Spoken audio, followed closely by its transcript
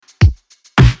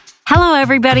Hello,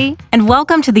 everybody, and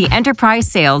welcome to the Enterprise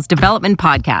Sales Development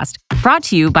Podcast, brought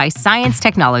to you by Science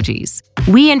Technologies.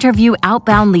 We interview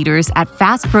outbound leaders at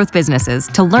fast-growth businesses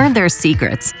to learn their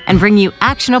secrets and bring you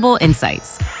actionable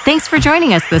insights. Thanks for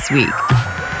joining us this week.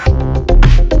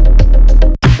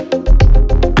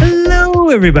 Hello,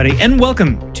 everybody, and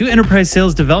welcome to Enterprise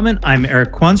Sales Development. I'm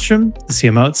Eric Quanstrom, the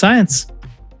CMO at Science.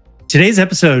 Today's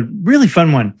episode, really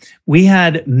fun one. We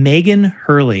had Meaghan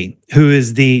Hurley, who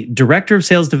is the Director of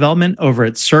Sales Development over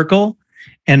at Circle.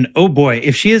 And oh boy,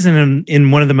 if she is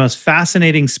in one of the most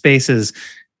fascinating spaces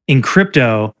in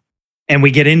crypto, and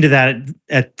we get into that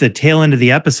at the tail end of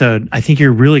the episode, I think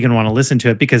you're really going to want to listen to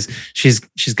it because she's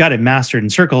got it mastered,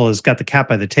 and Circle has got the cat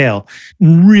by the tail.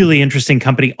 Really interesting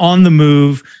company, on the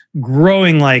move,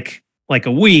 growing like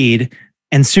a weed,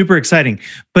 and super exciting.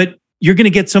 But you're going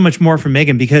to get so much more from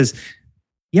Meaghan, because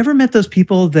you ever met those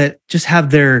people that just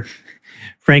have their,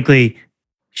 frankly,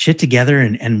 shit together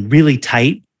and really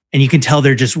tight, and you can tell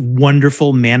they're just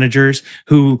wonderful managers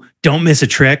who don't miss a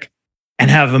trick and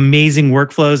have amazing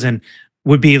workflows and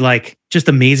would be like just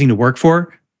amazing to work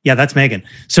for? Yeah, that's Meaghan.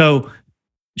 So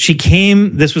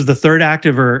this was the third act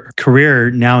of her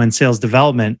career now in sales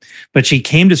development, but she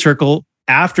came to Circle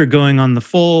after going on the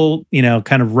full,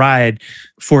 kind of ride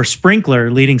for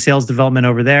Sprinkler, leading sales development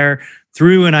over there,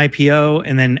 through an IPO,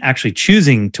 and then actually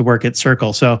choosing to work at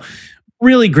Circle. So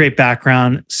really great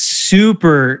background,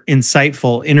 super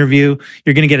insightful interview.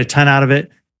 You're going to get a ton out of it.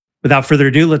 Without further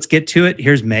ado, let's get to it.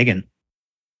 Here's Meaghan.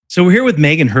 So we're here with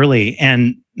Meaghan Hurley.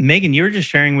 And Meaghan, you were just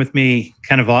sharing with me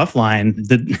kind of offline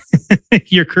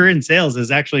that your career in sales is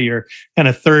actually your kind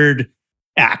of third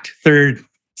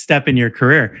step in your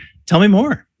career. Tell me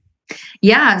more.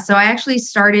 Yeah, so I actually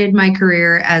started my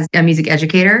career as a music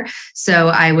educator. So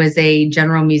I was a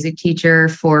general music teacher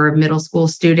for middle school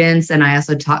students, and I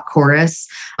also taught chorus.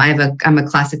 I'm a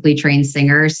classically trained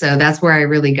singer, so that's where I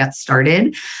really got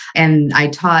started. And I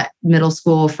taught middle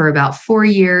school for about 4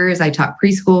 years. I taught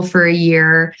preschool for a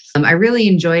year. I really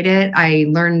enjoyed it. I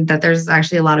learned that there's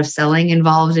actually a lot of selling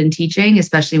involved in teaching,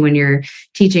 especially when you're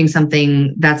teaching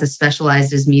something that's as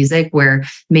specialized as music, where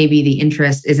maybe the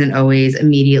interest isn't always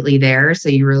immediately there. So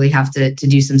you really have to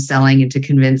do some selling and to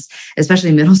convince,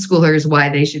 especially middle schoolers, why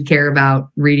they should care about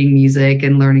reading music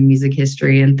and learning music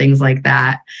history and things like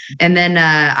that. And then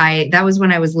that was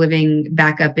when I was living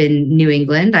back up in New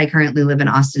England. I currently live in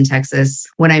Austin, Texas.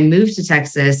 When I moved to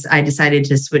Texas, I decided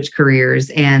to switch careers.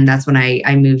 And that's when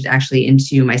I moved actually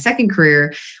into my second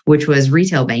career, which was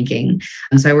retail banking.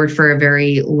 So I worked for a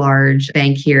very large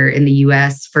bank here in the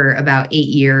US for about 8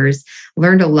 years.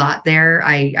 Learned a lot there.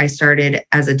 I started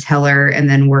as a teller and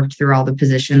then worked through all the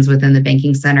positions within the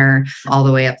banking center, all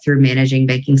the way up through managing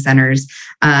banking centers.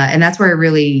 And that's where I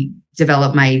really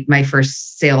developed my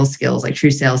first sales skills, like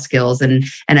true sales skills, and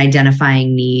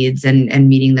identifying needs and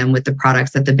meeting them with the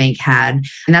products that the bank had.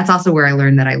 And that's also where I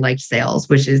learned that I liked sales,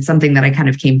 which is something that I kind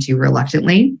of came to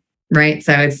reluctantly. Right.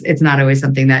 So it's not always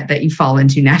something that you fall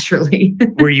into naturally.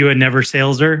 Were you a never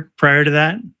saleser prior to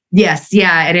that? Yes.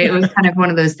 Yeah. And it was kind of one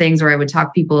of those things where I would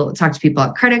talk to people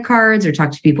about credit cards, or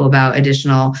talk to people about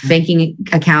additional banking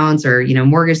accounts, or,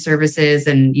 mortgage services.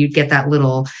 And you'd get that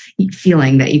little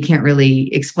feeling that you can't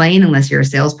really explain unless you're a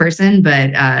salesperson.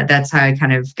 But that's how I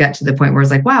kind of got to the point where I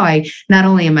was like, wow, not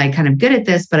only am I kind of good at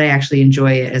this, but I actually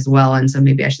enjoy it as well. And so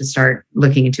maybe I should start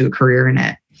looking into a career in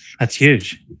it. That's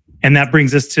huge. And that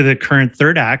brings us to the current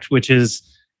third act, which is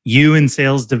you in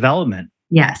sales development.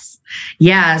 Yes.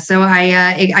 Yeah. So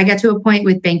I got to a point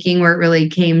with banking where it really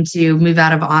came to move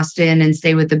out of Austin and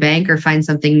stay with the bank or find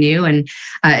something new. And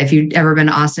if you've ever been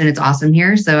to Austin, it's awesome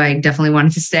here. So I definitely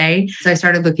wanted to stay. So I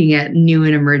started looking at new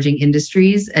and emerging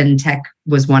industries, and tech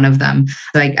was one of them.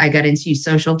 So I got into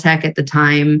social tech at the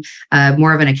time,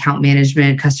 more of an account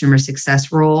management, customer success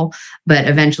role, but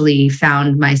eventually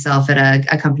found myself at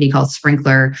a company called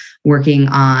Sprinkler, working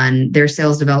on their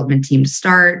sales development team to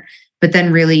start, but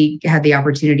then really had the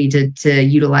opportunity to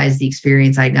utilize the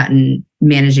experience I'd gotten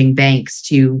managing banks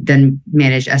to then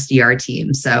manage SDR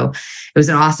teams. So it was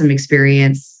an awesome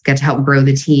experience. Got to help grow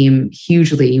the team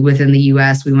hugely within the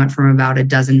US. We went from about a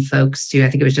dozen folks to, I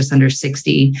think it was just under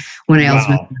 60 when I also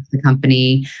went to the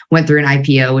company, went through an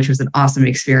IPO, which was an awesome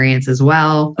experience as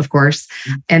well, of course.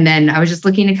 And then I was just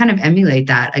looking to kind of emulate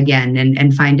that again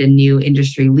and find a new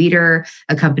industry leader,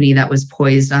 a company that was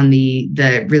poised on the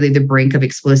really the brink of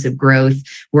explosive growth,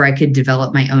 where I could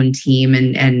develop my own team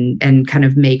and kind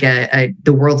of make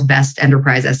the world's best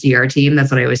enterprise SDR team.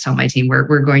 That's what I always tell my team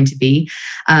we're going to be.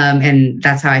 And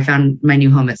that's how I found my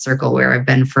new home at Circle, where I've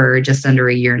been for just under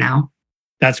a year now.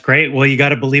 That's great. Well, you got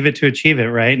to believe it to achieve it,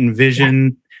 right? And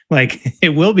vision, like it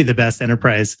will be the best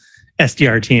enterprise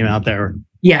SDR team out there.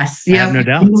 Yes. I have no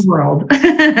doubt. In the world.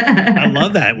 I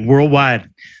love that. Worldwide.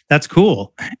 That's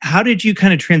cool. How did you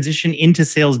kind of transition into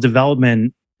sales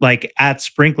development, like at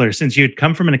Sprinkler, since you had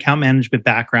come from an account management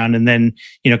background and then,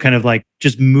 kind of like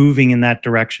just moving in that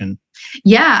direction?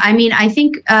 Yeah, I mean, I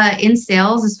think in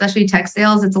sales, especially tech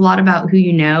sales, it's a lot about who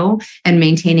you know and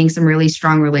maintaining some really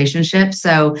strong relationships.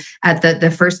 So at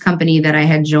the first company that I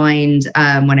had joined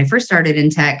when I first started in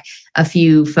tech, a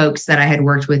few folks that I had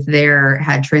worked with there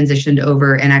had transitioned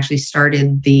over and actually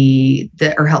started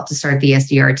or helped to start the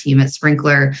SDR team at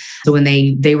Sprinkler. So when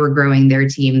they were growing their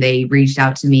team, they reached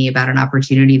out to me about an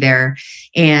opportunity there,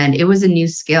 and it was a new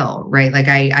skill, right? Like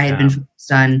I had been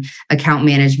focused on account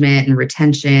management and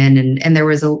retention, and there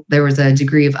was a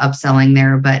degree of upselling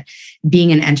there, but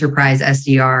being an enterprise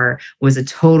SDR was a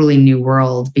totally new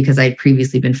world because I'd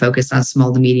previously been focused on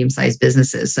small to medium-sized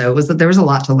businesses. So there was a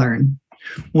lot to learn.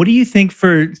 What do you think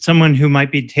for someone who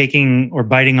might be taking or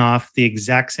biting off the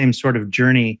exact same sort of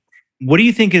journey? What do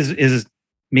you think is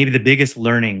maybe the biggest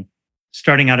learning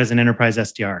starting out as an enterprise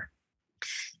SDR?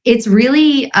 It's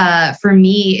really, for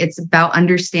me, it's about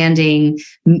understanding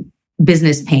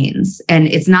business pains. And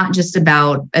it's not just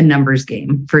about a numbers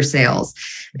game for sales,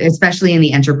 especially in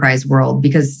the enterprise world,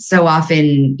 because so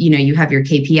often, you have your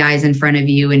KPIs in front of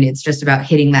you and it's just about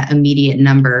hitting that immediate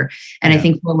number. And I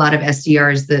think for a lot of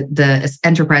SDRs, the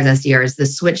enterprise SDRs, the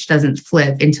switch doesn't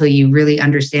flip until you really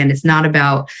understand it's not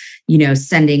about,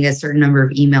 sending a certain number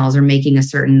of emails or making a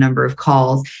certain number of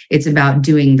calls. It's about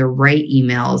doing the right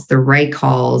emails, the right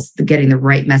calls, getting the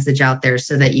right message out there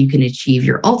so that you can achieve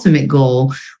your ultimate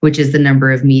goal, which is the number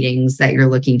of meetings that you're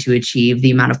looking to achieve,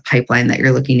 the amount of pipeline that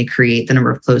you're looking to create, the number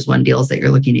of closed won deals that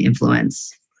you're looking to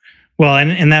influence. Well,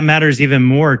 and that matters even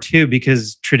more too,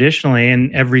 because traditionally,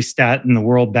 and every stat in the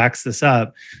world backs this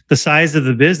up, the size of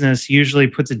the business usually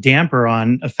puts a damper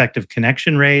on effective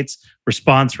connection rates,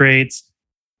 response rates,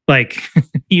 like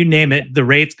you name it, the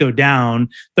rates go down,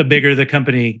 the bigger the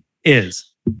company is.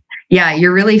 Yeah,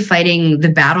 you're really fighting the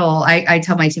battle. I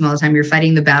tell my team all the time, you're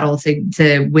fighting the battle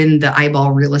to win the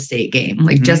eyeball real estate game.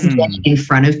 Like just getting in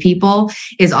front of people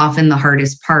is often the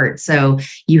hardest part. So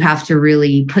you have to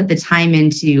really put the time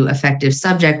into effective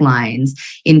subject lines,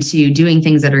 into doing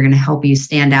things that are going to help you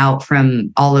stand out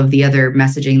from all of the other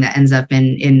messaging that ends up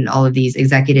in all of these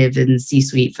executive and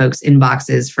C-suite folks'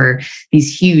 inboxes for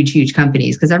these huge, huge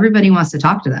companies, because everybody wants to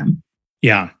talk to them.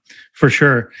 Yeah, for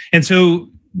sure. And so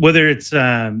whether it's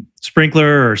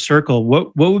Sprinkler or Circle,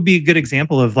 what would be a good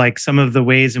example of like some of the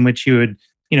ways in which you would,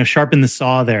 sharpen the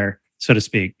saw there, so to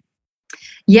speak?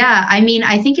 Yeah, I mean,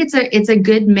 I think it's a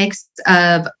good mix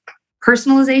of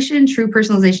personalization, true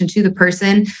personalization to the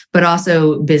person, but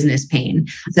also business pain.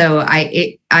 So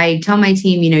I tell my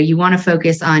team, you want to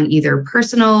focus on either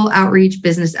personal outreach,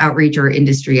 business outreach, or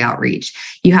industry outreach.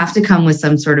 You have to come with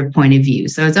some sort of point of view.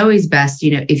 So it's always best,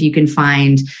 if you can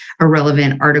find a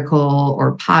relevant article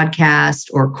or podcast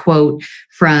or quote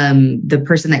from the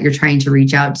person that you're trying to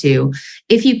reach out to.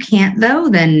 If you can't though,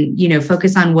 then,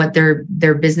 focus on what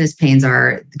their business pains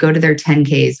are. Go to their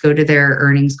 10Ks, go to their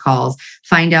earnings calls,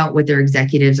 find out what their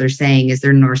executives are saying is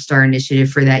their North Star initiative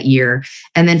for that year,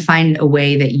 and then find a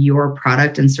way that your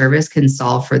product and service can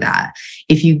solve for that.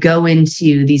 If you go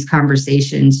into these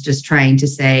conversations just trying to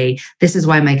say, this is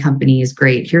why my company is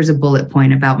great, here's a bullet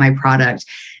point about my product,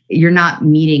 you're not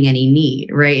meeting any need,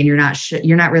 right? And you're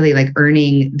not really like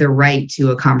earning the right to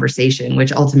a conversation,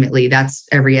 which ultimately that's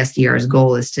every SDR's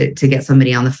goal, is to get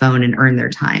somebody on the phone and earn their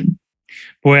time.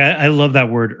 Boy, I love that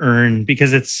word earn,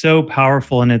 because it's so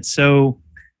powerful, and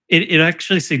it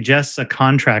actually suggests a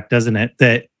contract, doesn't it?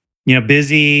 That,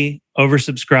 busy,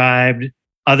 oversubscribed,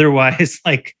 otherwise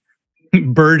like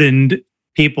burdened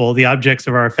people, the objects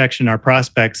of our affection, our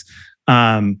prospects,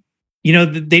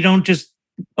 they don't just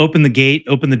open the gate,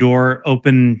 open the door,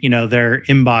 open, their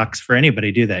inbox for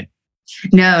anybody, do they?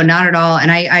 No, not at all.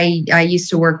 And I used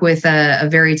to work with a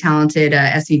very talented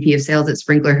SVP of sales at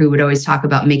Sprinkler who would always talk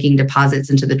about making deposits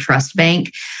into the trust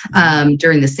bank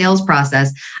during the sales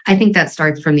process. I think that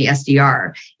starts from the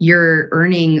SDR. You're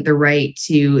earning the right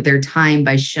to their time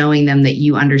by showing them that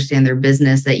you understand their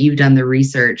business, that you've done the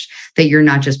research, that you're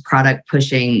not just product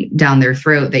pushing down their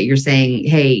throat, that you're saying,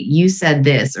 hey, you said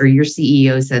this, or your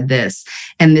CEO said this,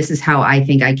 and this is how I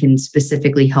think I can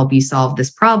specifically help you solve this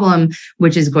problem,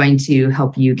 which is going to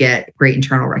help you get great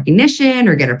internal recognition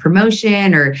or get a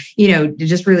promotion, or,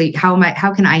 just really how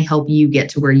can I help you get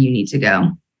to where you need to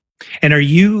go? And are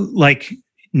you like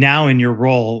now in your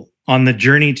role on the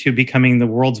journey to becoming the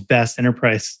world's best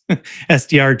enterprise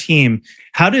SDR team?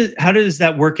 How does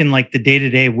that work in like the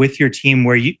day-to-day with your team,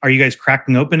 where are you guys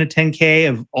cracking open a 10K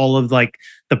of all of like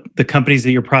the companies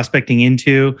that you're prospecting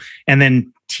into, and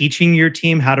then teaching your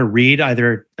team how to read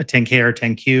either a 10K or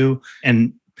 10Q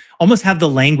and almost have the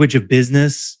language of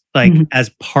business like as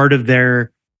part of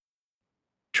their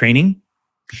training?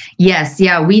 Yes,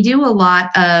 yeah, we do a lot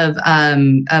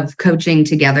of coaching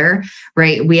together,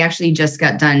 right? We actually just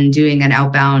got done doing an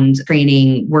outbound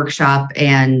training workshop,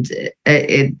 and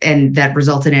that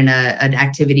resulted in an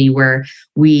activity where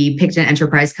we picked an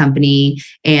enterprise company,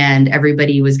 and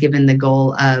everybody was given the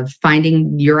goal of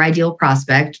finding your ideal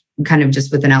prospect, kind of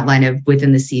just with an outline of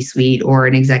within the C-suite or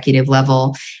an executive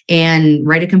level, and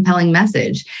write a compelling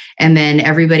message. And then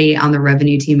everybody on the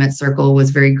revenue team at Circle was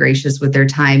very gracious with their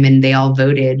time, and they all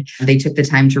voted. They took the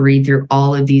time to read through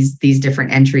all of these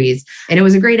different entries. And it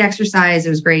was a great exercise. It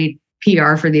was great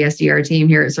PR for the SDR team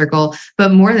here at Circle.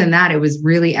 But more than that, it was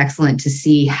really excellent to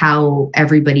see how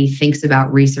everybody thinks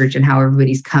about research and how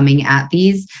everybody's coming at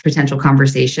these potential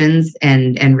conversations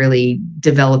and really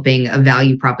developing a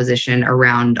value proposition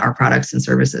around our products and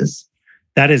services.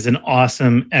 That is an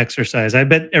awesome exercise. I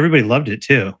bet everybody loved it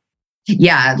too.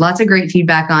 Yeah, lots of great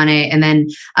feedback on it. And then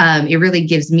it really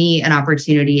gives me an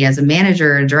opportunity as a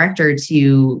manager and director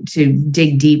to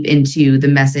dig deep into the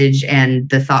message and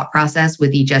the thought process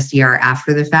with each SDR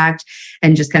after the fact,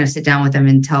 and just kind of sit down with them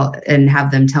and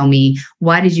have them tell me,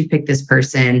 why did you pick this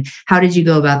person? How did you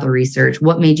go about the research?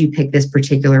 What made you pick this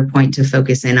particular point to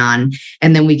focus in on?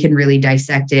 And then we can really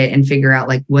dissect it and figure out,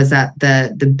 like, was that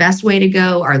the best way to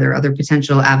go? Are there other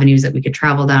potential avenues that we could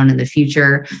travel down in the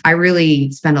future? I really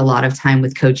spend a lot of time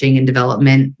with coaching and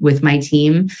development with my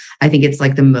team. I think it's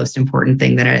like the most important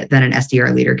thing that an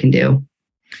SDR leader can do.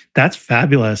 That's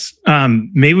fabulous.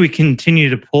 Maybe we continue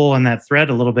to pull on that thread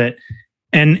a little bit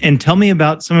and tell me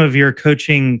about some of your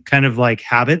coaching kind of like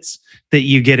habits that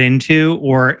you get into,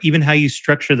 or even how you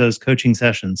structure those coaching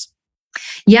sessions.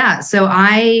 Yeah, so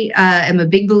I am a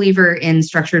big believer in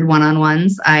structured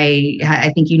one-on-ones.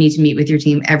 I think you need to meet with your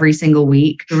team every single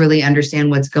week to really understand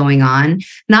what's going on,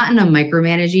 not in a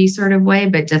micromanagey sort of way,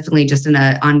 but definitely just in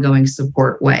an ongoing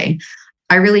support way.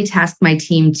 I really task my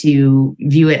team to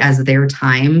view it as their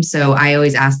time. So I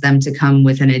always ask them to come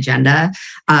with an agenda.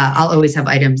 I'll always have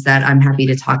items that I'm happy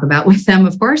to talk about with them,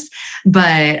 of course,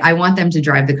 but I want them to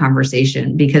drive the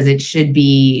conversation because it should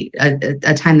be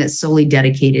a time that's solely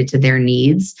dedicated to their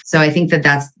needs. So I think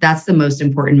that's the most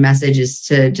important message, is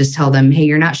to just tell them, hey,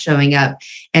 you're not showing up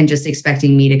and just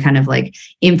expecting me to kind of like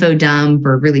info dump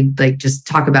or really like just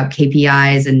talk about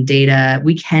KPIs and data.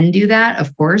 We can do that,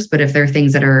 of course, but if there are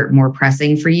things that are more pressing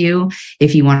for you,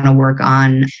 if you want to work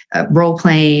on role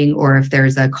playing, or if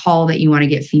there's a call that you want to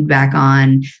get feedback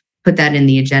on, put that in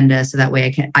the agenda so that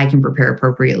way I can prepare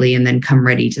appropriately and then come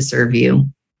ready to serve you.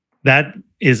 That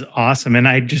is awesome. And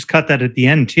I just cut that at the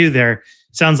end too there.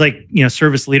 Sounds like,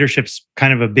 service leadership's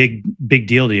kind of a big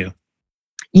deal to you.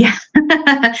 Yeah.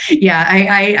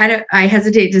 Yeah. I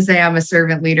hesitate to say I'm a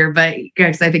servant leader, but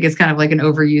because I think it's kind of like an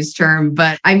overused term.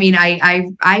 But I mean, I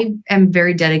am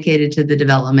very dedicated to the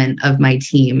development of my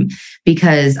team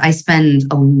because I spend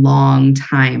a long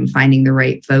time finding the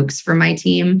right folks for my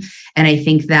team. And I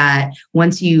think that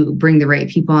once you bring the right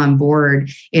people on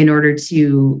board, in order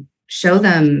to show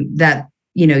them that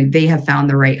they have found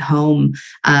the right home,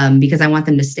 because I want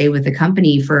them to stay with the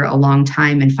company for a long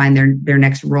time and find their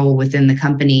next role within the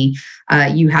company.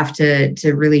 You have to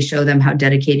really show them how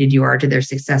dedicated you are to their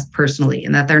success personally,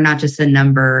 and that they're not just a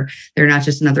number, they're not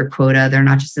just another quota, they're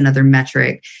not just another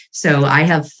metric. So I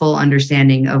have full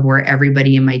understanding of where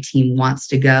everybody in my team wants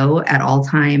to go at all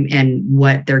time and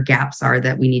what their gaps are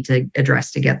that we need to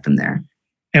address to get them there.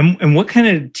 And what kind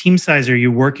of team size are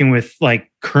you working with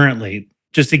like currently?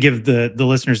 Just to give the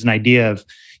listeners an idea of,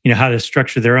 how to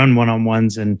structure their own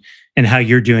one-on-ones and how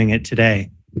you're doing it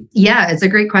today. Yeah, it's a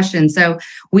great question. So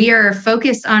we are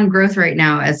focused on growth right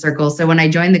now at Circle. So when I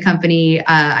joined the company,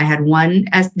 I had one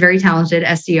very talented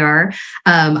SDR.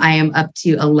 I am up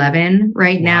to 11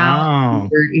 right now.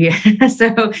 Wow. Yeah,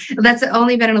 so that's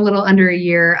only been a little under a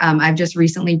year. I've just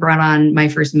recently brought on my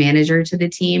first manager to the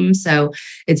team. So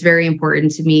it's very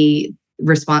important to me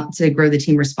to grow the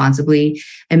team responsibly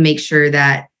and make sure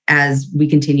that as we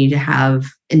continue to have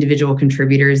individual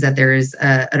contributors, that there is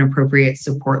an appropriate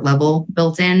support level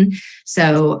built in.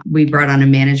 So we brought on a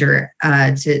manager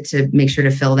to make sure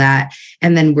to fill that.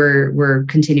 And then we're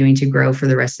continuing to grow for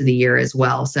the rest of the year as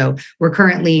well. So we're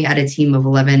currently at a team of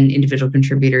 11 individual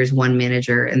contributors, one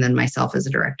manager, and then myself as a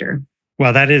director.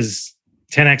 Wow, that is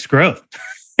 10x growth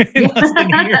in less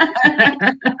than a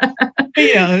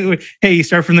year. Hey, you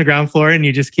start from the ground floor and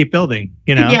you just keep building,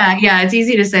 Yeah. It's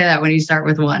easy to say that when you start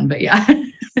with one, but yeah.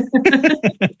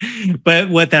 But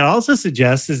what that also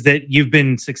suggests is that you've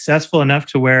been successful enough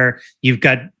to where you've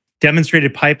got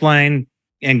demonstrated pipeline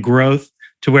and growth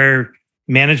to where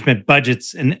management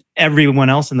budgets and everyone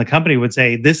else in the company would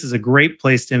say, this is a great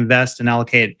place to invest and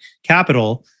allocate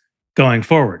capital going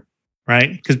forward,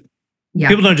 right? Because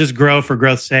people don't just grow for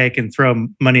growth's sake and throw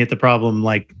money at the problem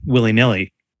like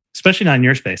willy-nilly, especially not in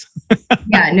your space.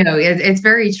 It's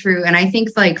very true. And I think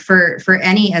like for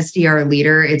any SDR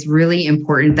leader, it's really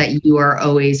important that you are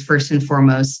always first and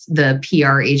foremost the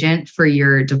PR agent for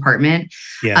your department,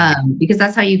 because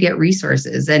that's how you get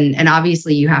resources. And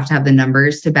obviously you have to have the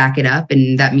numbers to back it up.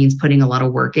 And that means putting a lot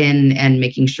of work in and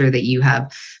making sure that you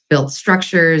have built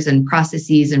structures and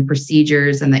processes and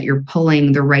procedures and that you're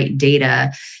pulling the right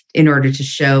data in order to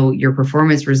show your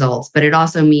performance results. But it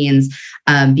also means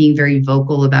being very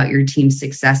vocal about your team's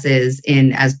successes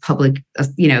in as public,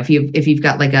 if you've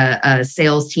got like a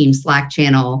sales team Slack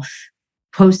channel,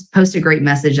 post a great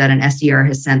message that an SDR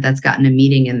has sent that's gotten a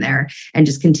meeting in there, and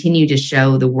just continue to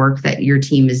show the work that your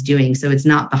team is doing. So it's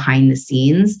not behind the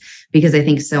scenes, because I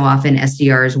think so often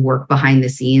SDRs work behind the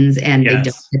scenes and they don't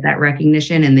get that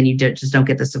recognition, and then you just don't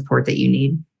get the support that you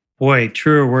need. Boy,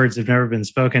 truer words have never been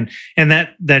spoken. And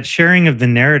that sharing of the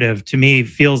narrative to me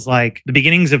feels like the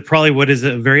beginnings of probably what is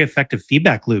a very effective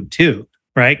feedback loop too,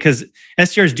 right? Because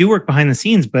SDRs do work behind the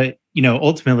scenes, but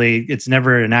ultimately it's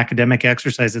never an academic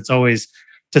exercise. It's always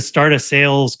to start a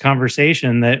sales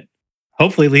conversation that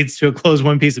hopefully leads to a closed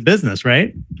one piece of business,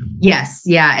 right? Yes.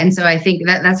 Yeah. And so I think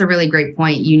that's a really great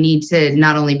point. You need to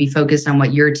not only be focused on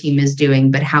what your team is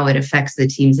doing, but how it affects the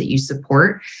teams that you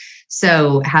support.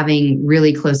 So having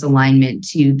really close alignment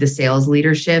to the sales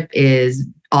leadership is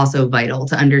also vital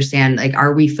to understand, like,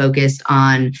 are we focused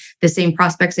on the same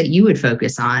prospects that you would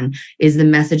focus on? Is the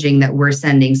messaging that we're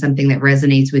sending something that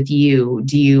resonates with you?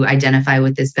 Do you identify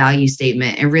with this value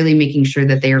statement? And really making sure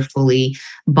that they are fully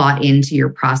bought into your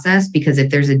process, because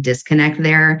if there's a disconnect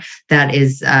there, that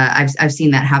is, I've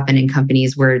seen that happen in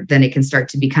companies where then it can start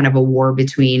to be kind of a war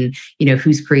between,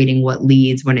 who's creating what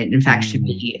leads, when it in fact should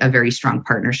be a very strong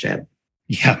partnership.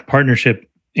 Yeah, partnership.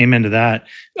 Amen to that.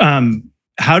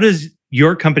 How does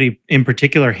your company in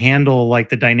particular handle like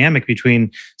the dynamic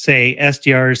between, say,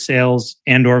 SDR, sales,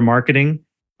 and or marketing,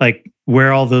 like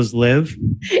where all those live?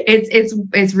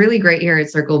 It's really great here at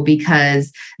Circle,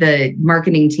 because the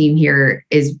marketing team here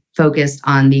is focused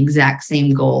on the exact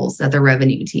same goals that the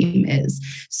revenue team is.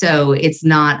 So it's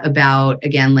not about,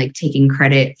 again, like taking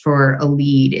credit for a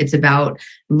lead. It's about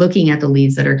looking at the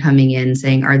leads that are coming in,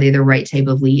 saying, are they the right type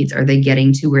of leads? Are they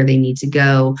getting to where they need to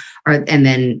go? And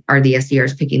then are the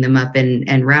SDRs picking them up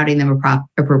and routing them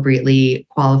appropriately,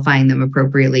 qualifying them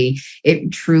appropriately?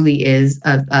 It truly is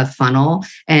a funnel.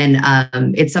 And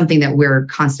it's something that we're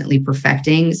constantly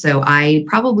perfecting. So I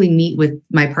probably meet with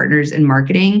my partners in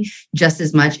marketing just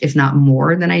as much, if not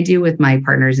more, than I do with my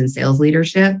partners in sales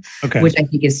leadership, which I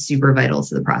think is super vital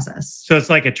to the process. So it's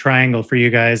like a triangle for you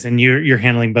guys, and you're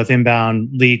handling both inbound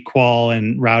lead qual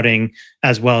and routing,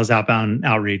 as well as outbound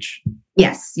outreach.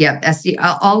 Yes. Yep.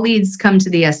 All leads come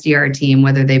to the SDR team,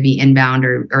 whether they be inbound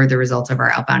or the result of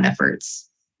our outbound efforts.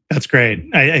 That's great.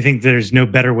 I think there's no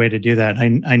better way to do that.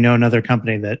 I know another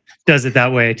company that does it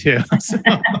that way too. So,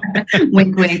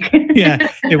 wink, wink.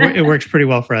 Yeah, it works pretty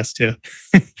well for us too.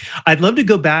 I'd love to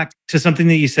go back to something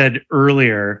that you said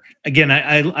earlier. Again,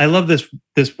 I love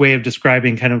this way of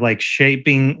describing kind of like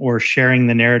shaping or sharing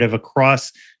the narrative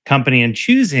across company and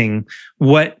choosing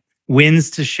what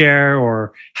wins to share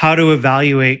or how to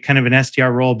evaluate kind of an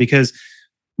SDR role. Because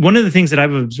one of the things that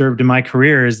I've observed in my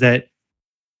career is that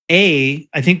I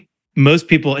think most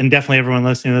people, and definitely everyone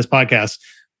listening to this podcast,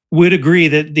 would agree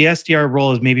that the SDR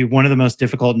role is maybe one of the most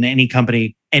difficult in any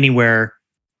company, anywhere,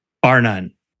 bar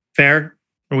none. Fair?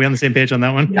 Are we on the same page on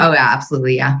that one? Oh, yeah,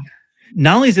 absolutely. Yeah.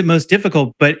 Not only is it most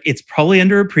difficult, but it's probably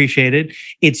underappreciated.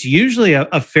 It's usually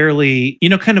a fairly,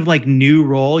 kind of like new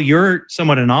role. You're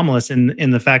somewhat anomalous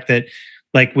in the fact that,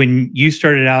 like, when you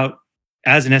started out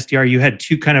as an SDR, you had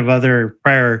two kind of other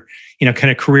prior,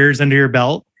 kind of careers under your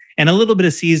belt, and a little bit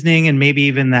of seasoning, and maybe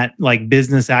even that like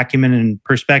business acumen and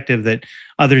perspective that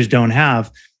others don't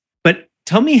have. But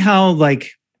tell me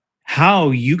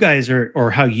how you guys are,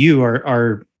 or how you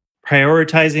are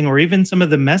prioritizing, or even some of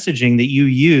the messaging that you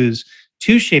use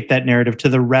to shape that narrative to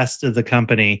the rest of the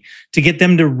company, to get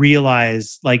them to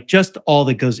realize like just all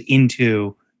that goes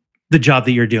into the job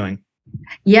that you're doing.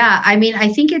 Yeah, I mean, I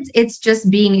think it's just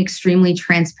being extremely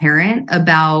transparent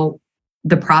about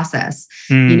the process.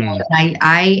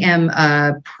 I am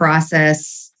a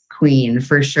process queen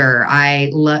for sure.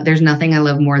 There's nothing I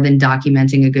love more than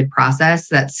documenting a good process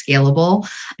that's scalable.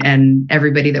 And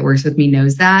everybody that works with me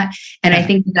knows that. And I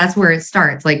think that's where it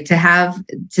starts, like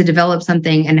to develop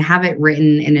something and have it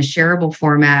written in a shareable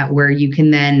format where you can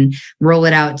then roll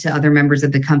it out to other members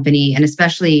of the company. And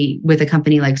especially with a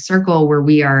company like Circle, where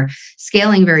we are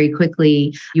scaling very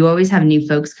quickly, you always have new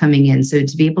folks coming in. So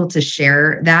to be able to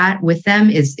share that with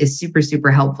them is super, super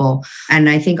helpful. And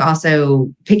I think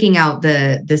also picking out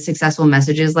the successful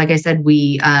messages, like I said,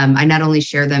 I not only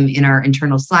share them in our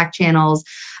internal Slack channels,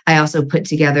 I also put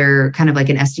together kind of like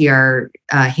an SDR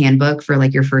handbook for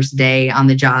like your first day on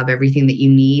the job, everything that you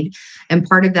need. And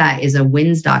part of that is a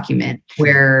wins document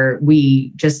where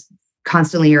we just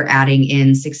constantly are adding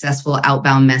in successful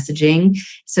outbound messaging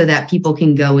so that people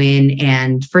can go in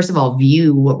and first of all,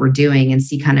 view what we're doing and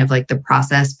see kind of like the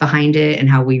process behind it and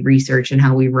how we research and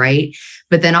how we write,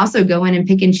 but then also go in and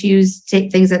pick and choose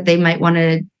things that they might want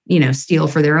to, steal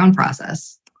for their own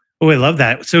process. Oh, I love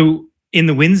that. So in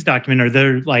the wins document, are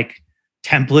there like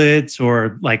templates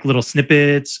or like little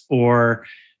snippets, or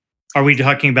are we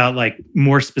talking about like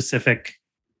more specific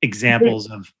examples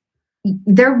of?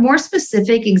 There are more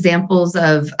specific examples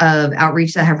of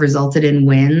outreach that have resulted in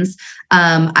wins.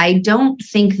 I don't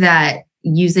think that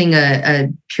using a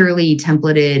purely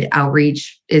templated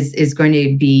outreach is going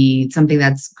to be something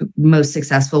that's most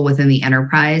successful within the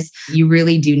enterprise. You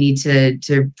really do need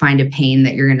to find a pain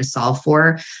that you're going to solve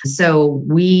for. So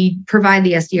we provide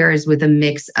the SDRs with a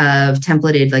mix of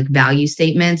templated like value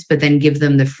statements, but then give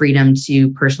them the freedom to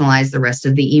personalize the rest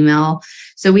of the email.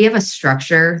 So we have a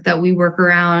structure that we work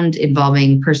around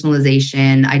involving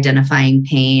personalization, identifying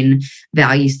pain,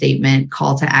 value statement,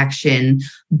 call to action.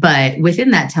 But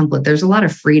within that template, there's a lot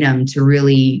of freedom to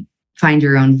really find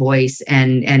your own voice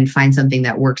and find something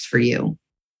that works for you.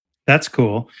 That's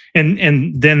cool.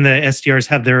 And then the SDRs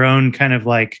have their own kind of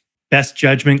like best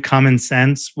judgment, common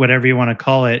sense, whatever you want to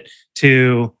call it,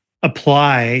 to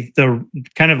apply the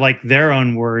kind of like their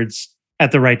own words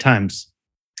at the right times.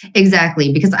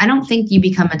 Exactly, because I don't think you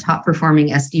become a top performing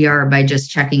SDR by just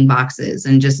checking boxes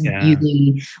and just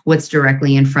using what's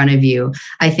directly in front of you.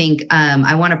 I think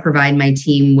I want to provide my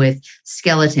team with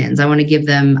skeletons. I want to give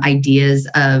them ideas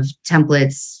of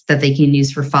templates that they can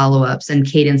use for follow-ups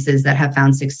and cadences that have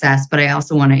found success. But I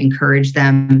also want to encourage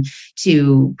them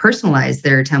to personalize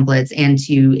their templates and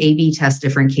to A/B test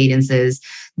different cadences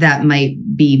that might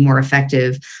be more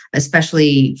effective,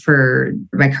 especially for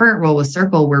my current role with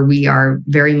Circle, where we are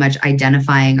very much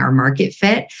identifying our market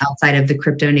fit outside of the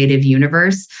crypto native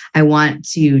universe. I want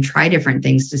to try different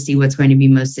things to see what's going to be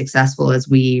most successful as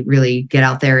we really get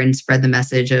out there and spread the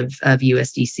message of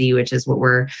USDC, which is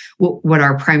what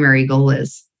our primary goal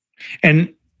is.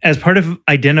 And as part of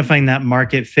identifying that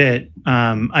market fit,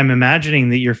 I'm imagining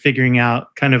that you're figuring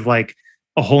out kind of like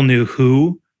a whole new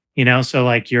who. So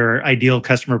like your ideal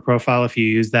customer profile, if you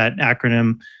use that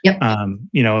acronym, Yep.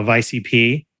 Of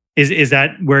ICP, is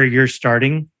that where you're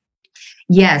starting?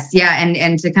 Yes. Yeah.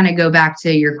 And to kind of go back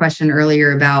to your question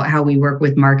earlier about how we work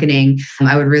with marketing,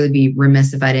 I would really be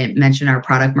remiss if I didn't mention our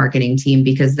product marketing team,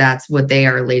 because that's what they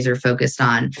are laser focused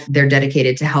on. They're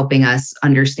dedicated to helping us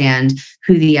understand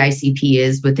who the ICP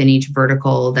is within each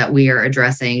vertical that we are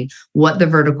addressing, what the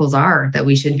verticals are that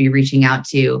we should be reaching out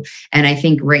to. And I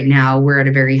think right now we're at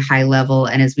a very high level.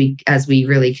 And as we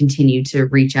really continue to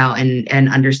reach out and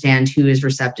understand who is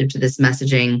receptive to this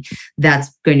messaging, that's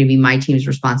going to be my team's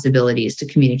responsibilities to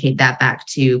communicate that back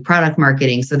to product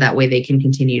marketing so that way they can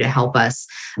continue to help us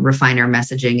refine our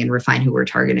messaging and refine who we're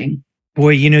targeting.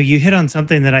 Boy, you hit on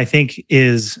something that I think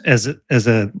is as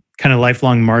a kind of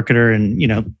lifelong marketer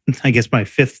and, I guess my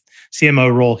fifth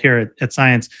CMO role here at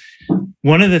Science.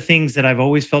 One of the things that I've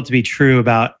always felt to be true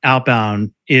about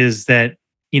outbound is that,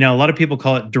 a lot of people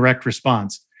call it direct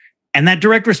response. And that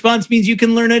direct response means you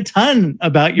can learn a ton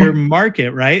about your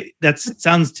market, right? That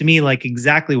sounds to me like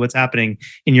exactly what's happening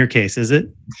in your case, is it?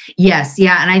 Yes.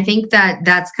 Yeah. And I think that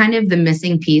that's kind of the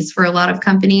missing piece for a lot of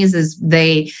companies is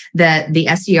that the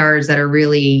SDRs that are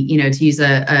really, to use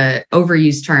a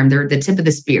overused term, they're the tip of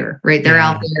the spear, right? They're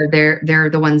out there. They're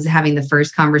the ones having the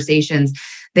first conversations.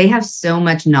 They have so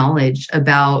much knowledge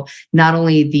about not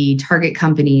only the target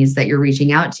companies that you're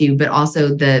reaching out to, but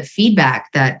also the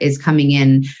feedback that is coming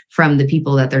in from the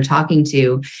people that they're talking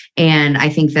to. And I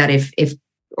think that if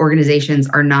organizations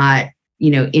are not,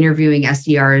 interviewing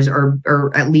SDRs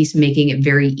or at least making it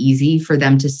very easy for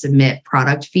them to submit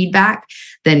product feedback,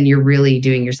 then you're really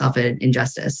doing yourself an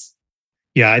injustice.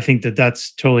 Yeah, I think that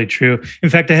that's totally true. In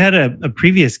fact, I had a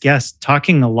previous guest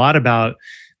talking a lot about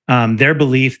their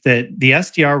belief that the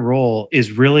SDR role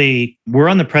is really, we're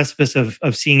on the precipice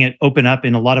of seeing it open up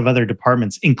in a lot of other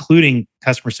departments, including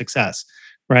customer success,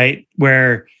 right?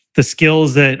 Where the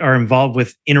skills that are involved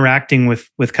with interacting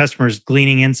with customers,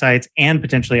 gleaning insights, and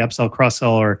potentially upsell,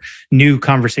 cross-sell, or new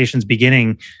conversations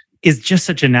beginning is just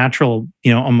such a natural,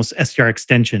 almost SDR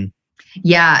extension.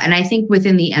 Yeah. And I think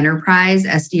within the enterprise,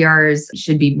 SDRs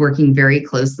should be working very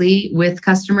closely with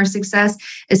customer success,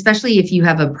 especially if you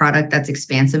have a product that's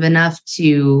expansive enough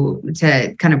to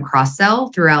kind of cross-sell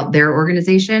throughout their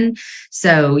organization.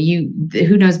 So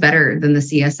who knows better than the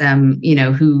CSM,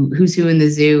 who's who in the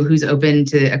zoo, who's open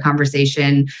to a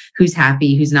conversation, who's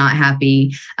happy, who's not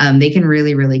happy. They can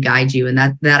really, really guide you. And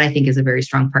that I think is a very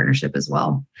strong partnership as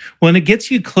well. Well, and it gets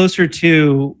you closer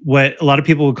to what a lot of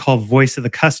people would call voice of the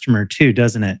customer too,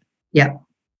 doesn't it? Yeah.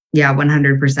 Yeah,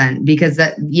 100%. Because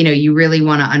that, you really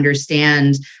want to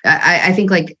understand. I think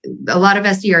like a lot of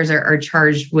SDRs are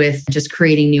charged with just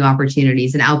creating new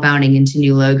opportunities and outbounding into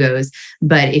new logos.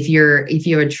 But if you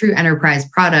have a true enterprise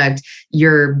product,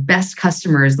 your best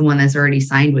customer is the one that's already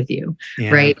signed with you,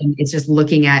 right? And it's just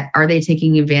looking at, are they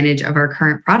taking advantage of our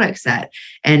current product set?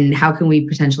 And how can we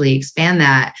potentially expand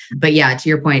that? But yeah, to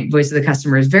your point, voice of the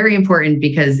customer is very important,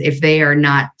 because if they are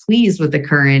not pleased with the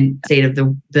current state of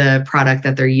the product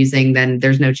that they're using, then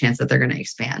there's no chance that they're going to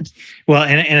expand. Well,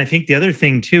 and I think the other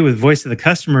thing too with voice of the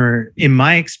customer, in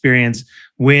my experience,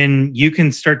 when you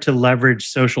can start to leverage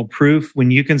social proof,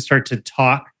 when you can start to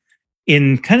talk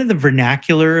in kind of the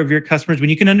vernacular of your customers, when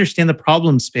you can understand the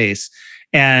problem space,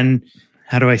 and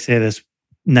how do I say this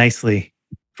nicely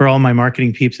for all my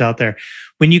marketing peeps out there,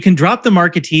 when you can drop the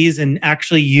marketees and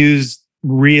actually use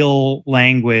real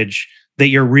language that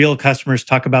your real customers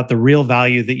talk about, the real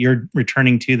value that you're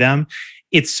returning to them,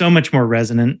 it's so much more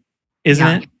resonant,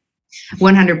 isn't it?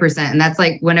 100%. And that's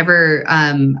like whenever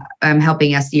I'm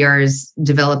helping SDRs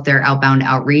develop their outbound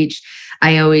outreach,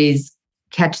 I always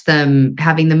catch them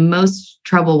having the most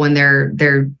trouble when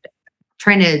they're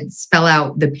trying to spell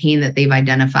out the pain that they've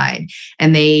identified.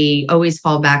 And they always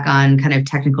fall back on kind of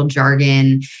technical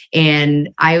jargon. And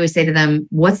I always say to them,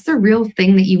 what's the real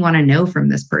thing that you want to know from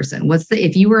this person?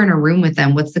 If you were in a room with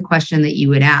them, what's the question that you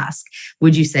would ask?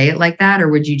 Would you say it like that? Or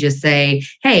would you just say,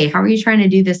 hey, how are you trying to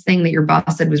do this thing that your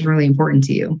boss said was really important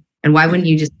to you? And why wouldn't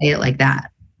you just say it like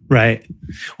that? Right.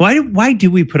 Why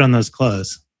do we put on those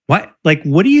clothes? What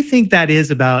do you think that is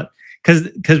about?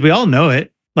 Because we all know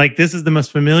it. Like, this is the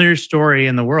most familiar story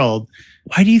in the world.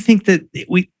 Why do you think that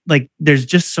there's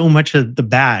just so much of the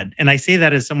bad? And I say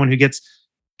that as someone who gets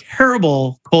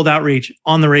terrible cold outreach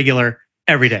on the regular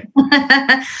every day.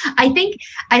 I think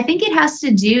it has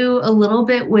to do a little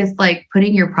bit with like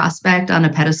putting your prospect on a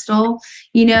pedestal,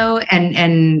 I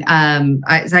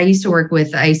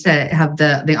used to have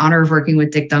the honor of working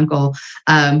with Dick Dunkel,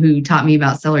 who taught me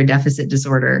about seller deficit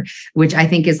disorder, which I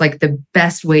think is like the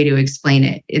best way to explain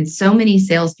it. It's so many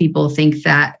salespeople think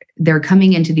that they're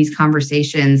coming into these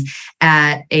conversations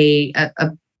at a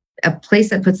place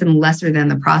that puts them lesser than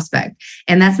the prospect.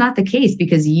 And that's not the case,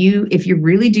 because if you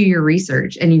really do your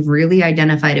research and you've really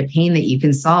identified a pain that you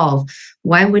can solve,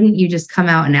 why wouldn't you just come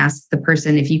out and ask the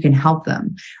person if you can help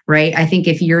them, right? I think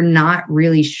if you're not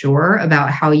really sure about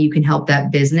how you can help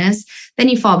that business, then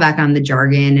you fall back on the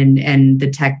jargon and the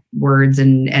tech words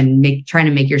and trying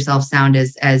to make yourself sound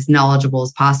as knowledgeable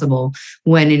as possible,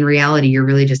 when in reality, you're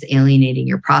really just alienating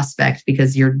your prospect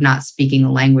because you're not speaking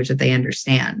a language that they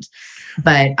understand.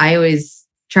 But I always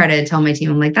try to tell my team,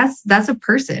 I'm like, that's a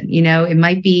person, it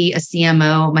might be a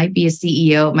CMO, it might be a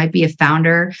CEO, it might be a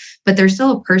founder, but they're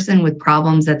still a person with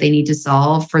problems that they need to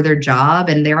solve for their job.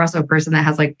 And they're also a person that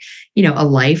has a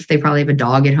life. They probably have a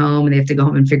dog at home and they have to go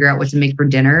home and figure out what to make for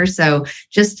dinner. So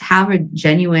just have a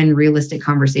genuine, realistic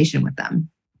conversation with them.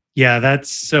 Yeah, that's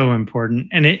so important.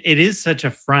 And it is such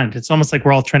a front. It's almost like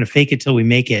we're all trying to fake it till we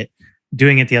make it,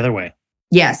 doing it the other way.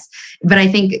 Yes. But I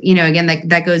think, again,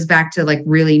 that goes back to like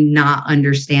really not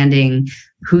understanding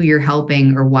who you're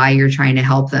helping or why you're trying to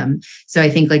help them. So I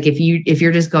think like if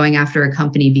you're just going after a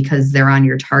company because they're on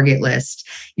your target list,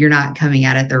 you're not coming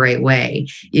at it the right way.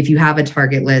 If you have a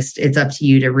target list, it's up to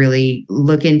you to really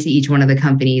look into each one of the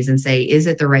companies and say, is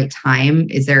it the right time?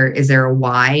 Is there a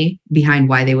why behind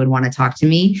why they would want to talk to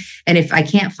me? And if I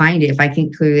can't find it, if I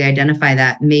can clearly identify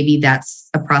that, maybe that's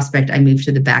a prospect I move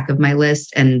to the back of my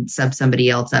list and sub somebody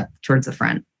else up towards the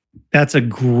front. That's a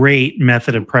great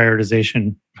method of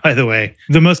prioritization, by the way.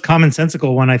 The most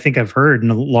commonsensical one I think I've heard in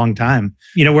a long time.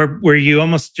 Where you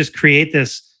almost just create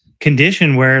this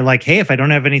condition where like, hey, if I don't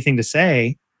have anything to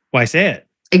say, why say it?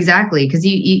 Exactly, because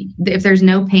if there's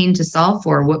no pain to solve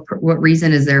for, what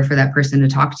reason is there for that person to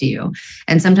talk to you?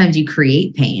 And sometimes you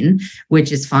create pain,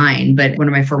 which is fine. But one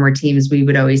of my former teams, we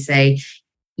would always say,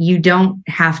 you don't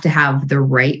have to have the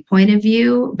right point of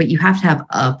view, but you have to have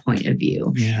a point of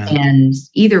view. Yeah. And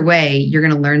either way, you're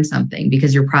going to learn something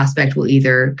because your prospect will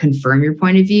either confirm your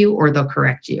point of view or they'll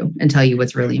correct you and tell you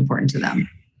what's really important to them.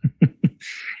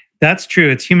 That's true.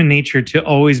 It's human nature to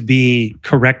always be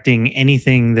correcting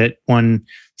anything that one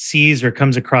sees or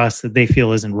comes across that they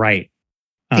feel isn't right.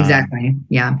 Exactly.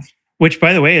 Yeah. Which,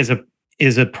 by the way,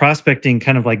 is a prospecting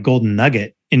kind of like golden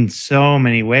nugget in so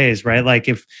many ways, right? Like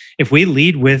if we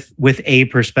lead with a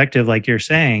perspective, like you're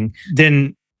saying,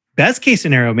 then best case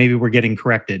scenario, maybe we're getting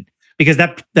corrected because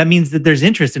that means that there's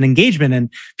interest and engagement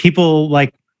and people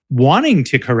like wanting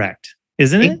to correct.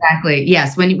 Isn't it? Exactly.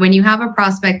 Yes. When you have a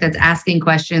prospect that's asking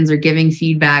questions or giving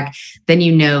feedback, then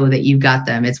you know that you've got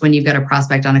them. It's when you've got a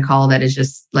prospect on a call that is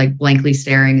just like blankly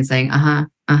staring and saying,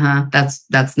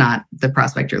 that's not the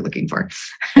prospect you're looking for.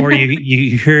 Or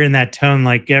you hear in that tone,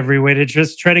 like every way to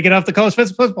just try to get off the call as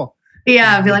fast as possible.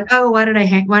 Yeah. I'd be like, oh, why did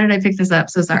I pick this up?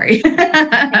 So sorry.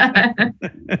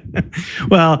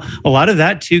 Well, a lot of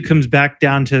that too comes back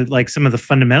down to like some of the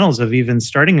fundamentals of even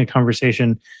starting a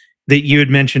conversation that you had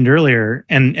mentioned earlier,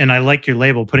 and I like your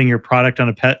label, putting your product on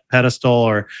a pedestal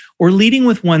or leading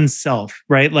with oneself,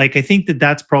 right? Like I think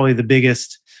that's probably the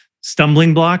biggest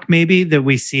stumbling block maybe that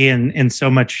we see in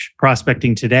so much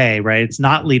prospecting today, right? It's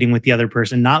not leading with the other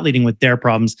person, not leading with their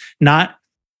problems, not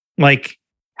like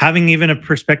having even a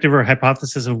perspective or a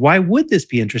hypothesis of why would this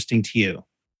be interesting to you?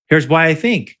 Here's why I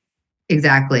think.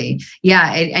 Exactly.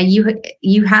 Yeah. And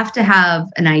you have to have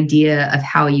an idea of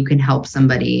how you can help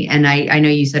somebody. And I know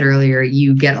you said earlier,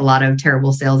 you get a lot of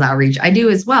terrible sales outreach. I do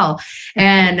as well.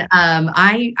 And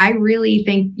I really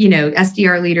think,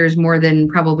 SDR leaders more than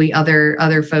probably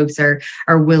other folks are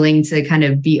willing to kind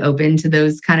of be open to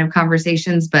those kind of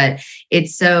conversations. But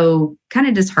it's so kind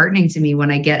of disheartening to me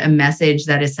when I get a message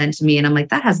that is sent to me and I'm like,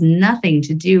 that has nothing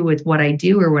to do with what I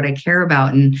do or what I care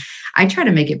about. And I try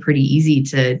to make it pretty easy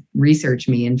to research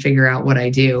me and figure out what I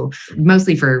do,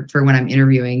 mostly for when I'm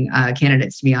interviewing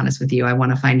candidates, to be honest with you. I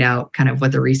want to find out kind of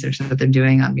what the research that they're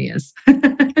doing on me is.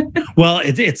 Well,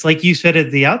 it's like you said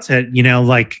at the outset,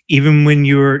 like even when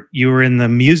you were in the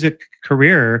music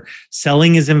career,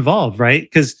 selling is involved, right?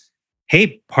 Because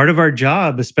hey, part of our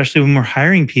job, especially when we're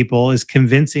hiring people, is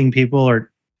convincing people, or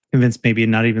convince maybe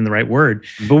not even the right word,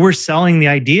 but we're selling the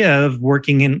idea of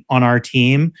working on our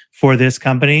team for this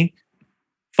company,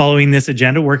 following this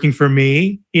agenda, working for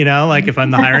me, like if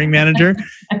I'm the hiring manager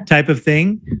type of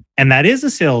thing. And that is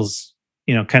a sales,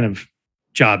 kind of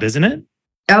job, isn't it?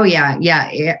 Oh, yeah.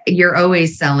 Yeah. You're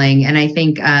always selling. And I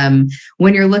think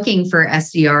when you're looking for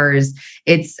SDRs,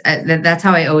 it's that's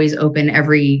how I always open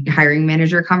every hiring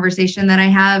manager conversation that I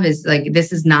have is like,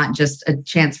 this is not just a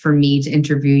chance for me to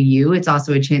interview you. It's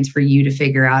also a chance for you to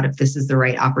figure out if this is the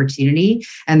right opportunity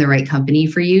and the right company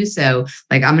for you. So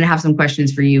like, I'm going to have some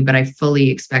questions for you, but I fully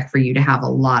expect for you to have a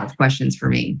lot of questions for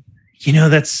me.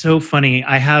 That's so funny.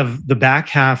 I have the back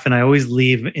half and I always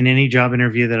leave in any job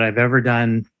interview that I've ever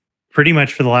done pretty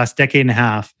much for the last decade and a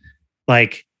half.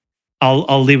 Like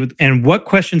I'll leave with, and what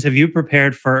questions have you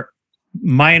prepared for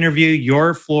my interview?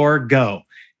 Your floor, go.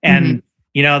 And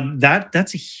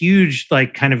that's a huge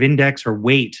like kind of index or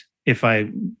weight, if I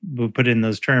would put it in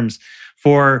those terms,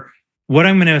 for what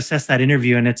I'm going to assess that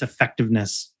interview and its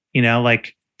effectiveness.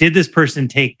 Like, did this person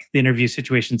take the interview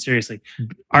situation seriously?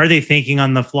 Are they thinking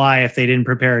on the fly if they didn't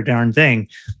prepare a darn thing?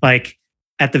 Like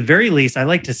at the very least, I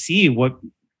like to see what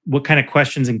kind of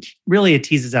questions, and really it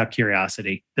teases out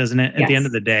curiosity, doesn't it? At the end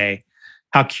of the day,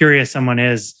 how curious someone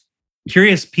is.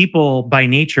 Curious people by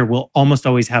nature will almost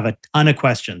always have a ton of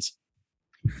questions.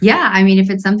 Yeah, I mean, if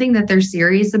it's something that they're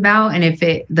serious about, and if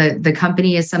the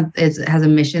company has a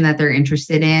mission that they're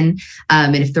interested in,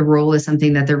 and if the role is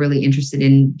something that they're really interested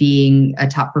in being a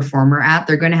top performer at,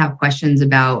 they're going to have questions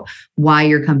about why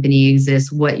your company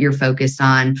exists, what you're focused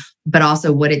on, but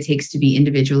also what it takes to be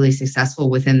individually successful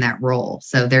within that role.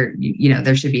 So there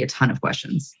should be a ton of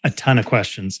questions. A ton of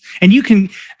questions, and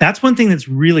that's one thing that's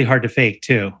really hard to fake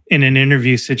too in an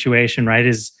interview situation, right?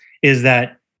 Is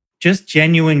that just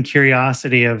genuine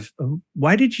curiosity of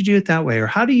why did you do it that way? Or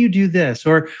how do you do this?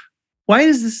 Or why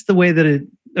is this the way that it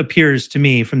appears to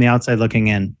me from the outside looking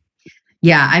in?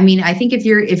 Yeah, I mean, I think if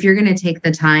you're going to take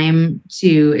the time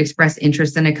to express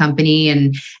interest in a company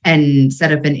and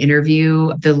set up an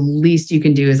interview, the least you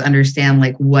can do is understand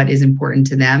like what is important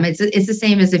to them. It's the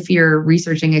same as if you're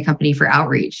researching a company for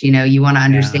outreach. You want to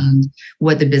understand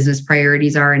what the business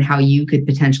priorities are and how you could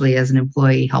potentially, as an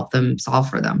employee, help them solve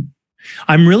for them.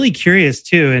 I'm really curious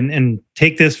too, and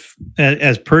take this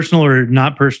as personal or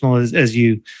not personal as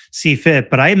you see fit.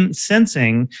 But I'm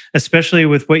sensing, especially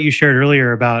with what you shared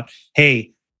earlier about,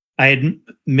 hey, I had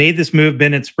made this move,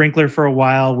 been at Sprinkler for a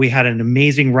while. We had an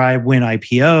amazing ride, win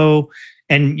IPO,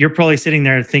 and you're probably sitting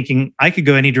there thinking, I could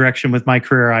go any direction with my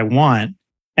career I want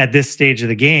at this stage of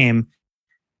the game.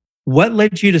 What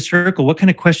led you to Circle? What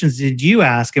kind of questions did you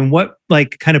ask, and what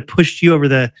like kind of pushed you over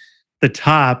the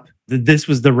top that this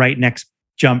was the right next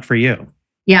jump for you?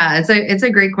 Yeah, it's a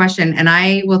great question. And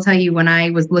I will tell you, when I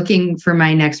was looking for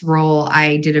my next role,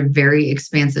 I did a very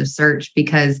expansive search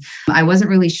because I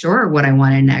wasn't really sure what I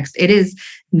wanted next. It is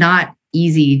not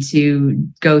easy to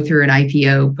go through an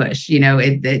IPO push.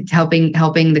 It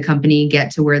helping the company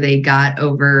get to where they got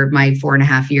over my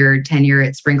 4.5-year tenure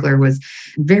at Sprinkler was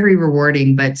very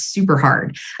rewarding, but super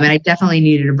hard. I definitely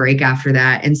needed a break after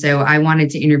that. And so I wanted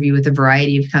to interview with a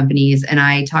variety of companies. And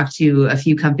I talked to a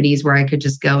few companies where I could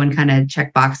just go and kind of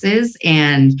check boxes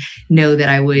and know that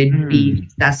I would be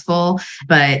successful.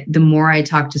 But the more I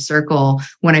talked to Circle,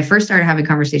 when I first started having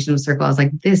conversations with Circle, I was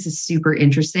like, this is super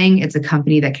interesting. It's a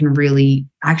company that can really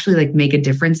actually like make a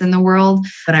difference in the world.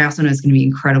 But I also know it's going to be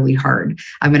incredibly hard.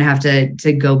 I'm going to have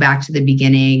to go back to the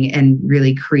beginning and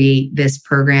really create this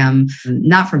program,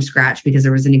 not from scratch because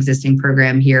there was an existing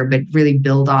program here, but really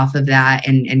build off of that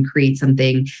and create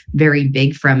something very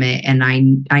big from it. And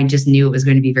I just knew it was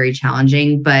going to be very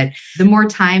challenging. But the more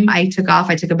time I took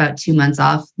about 2 months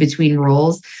off between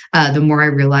roles, the more I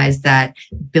realized that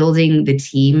building the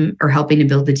team or helping to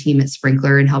build the team at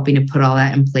Sprinkler and helping to put all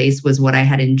that in place was what I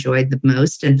had enjoyed the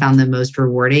most and found the most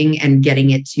rewarding, and getting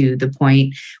it to the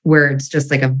point where it's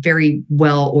just like a very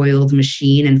well-oiled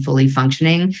machine and fully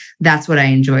functioning. That's what I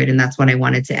enjoyed, and that's what I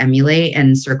wanted to emulate.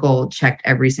 And Circle checked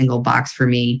every single box for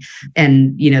me.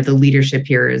 And the leadership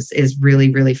here is really,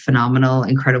 really phenomenal,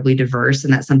 incredibly diverse,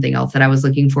 and that's something else that I was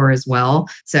looking for as well.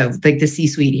 So like the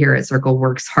C-suite here at Circle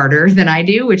works harder than I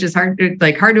do, which is hard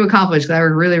to accomplish because I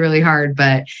work really, really hard.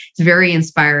 But it's very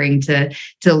inspiring to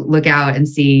look out and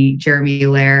see Jeremy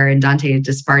Allaire and Dante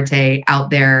Disparte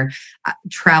out there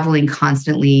traveling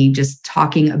constantly, just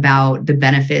talking about the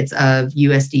benefits of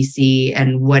USDC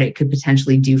and what it could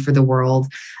potentially do for the world.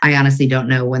 I honestly don't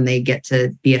know when they get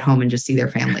to be at home and just see their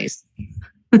families.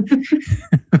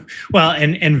 Well,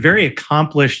 and very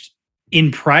accomplished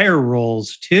in prior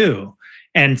roles too,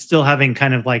 and still having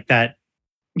kind of like that.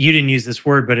 You didn't use this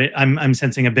word, but I'm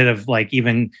sensing a bit of like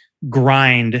even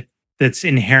grind that's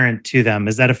inherent to them.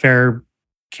 Is that a fair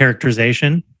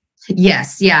characterization?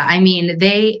 Yes. Yeah. I mean,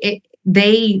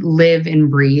 they live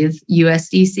and breathe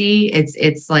USDC.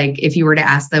 It's like if you were to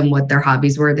ask them what their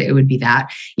hobbies were, that it would be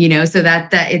that, so that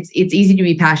it's easy to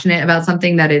be passionate about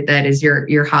something that is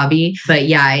your hobby. But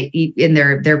yeah, in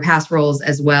their past roles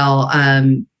as well,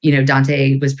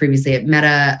 Dante was previously at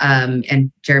Meta,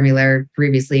 and Jeremy Lair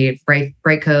previously at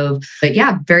Bright Cove. But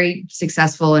yeah, very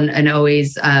successful and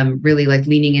always really like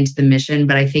leaning into the mission.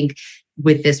 But I think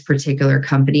with this particular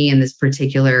company and this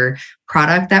particular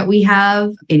product that we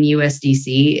have in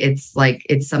USDC,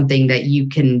 it's something that you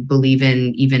can believe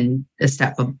in even a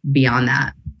step beyond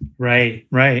that. Right.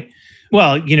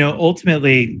 Well,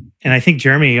 ultimately, and I think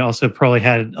Jeremy also probably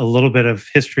had a little bit of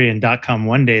history in .com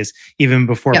one days, even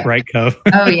before Yep. Bright Cove.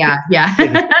 Oh yeah.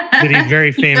 that he's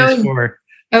very famous for.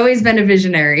 Always been a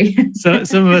visionary. So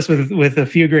some of us with a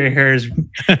few gray hairs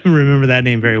remember that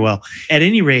name very well. At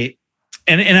any rate,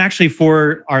 and actually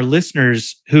for our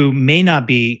listeners who may not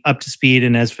be up to speed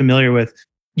and as familiar with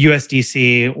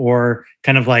USDC or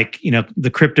kind of like,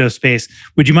 the crypto space,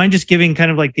 would you mind just giving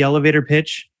kind of like the elevator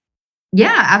pitch?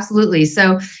 Yeah, absolutely.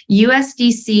 So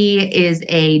USDC is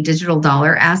a digital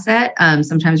dollar asset,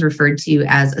 sometimes referred to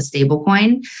as a stable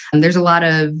coin. There's a lot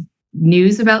of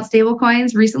news about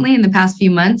stablecoins recently in the past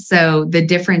few months. So the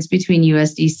difference between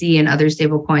USDC and other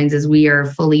stablecoins is we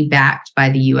are fully backed by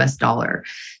the US dollar.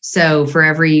 So for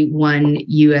every one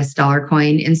US dollar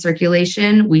coin in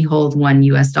circulation, we hold one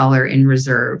US dollar in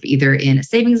reserve, either in a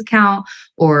savings account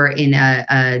or in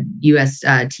a US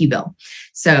T-bill.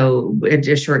 So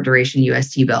a short duration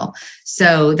US T-bill.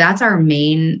 So that's our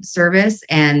main service.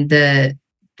 And the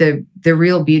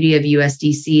real beauty of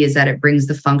USDC is that it brings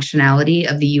the functionality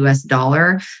of the US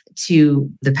dollar to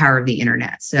the power of the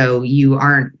internet. So you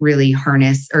aren't really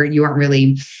you aren't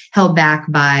really held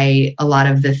back by a lot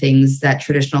of the things that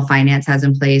traditional finance has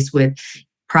in place with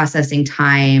processing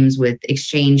times, with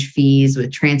exchange fees,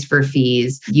 with transfer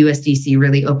fees. USDC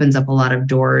really opens up a lot of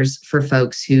doors for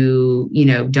folks who,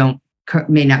 don't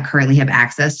may not currently have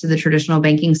access to the traditional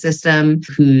banking system,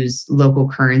 whose local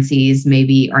currencies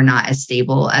maybe are not as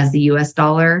stable as the US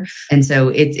dollar. And so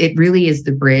it really is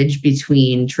the bridge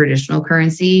between traditional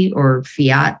currency, or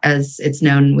fiat as it's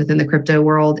known within the crypto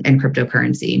world, and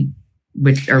cryptocurrency,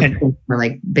 which are more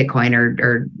like Bitcoin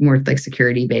or more like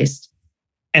security based.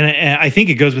 And I think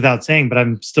it goes without saying, but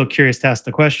I'm still curious to ask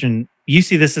the question. You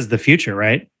see this as the future,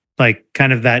 right? Like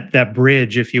kind of that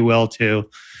bridge, if you will, to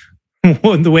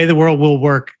the way the world will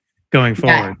work going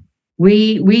forward.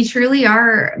 We truly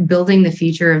are building the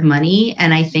future of money.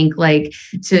 And I think like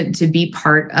to be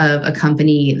part of a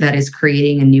company that is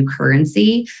creating a new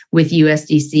currency with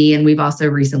USDC. And we've also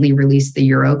recently released the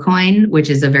Euro coin, which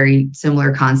is a very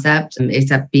similar concept,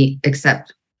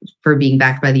 except for being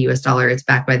backed by the US dollar, it's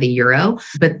backed by the euro.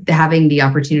 But having the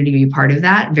opportunity to be part of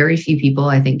that, very few people,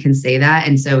 I think, can say that.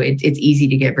 And so it's easy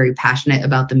to get very passionate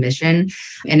about the mission.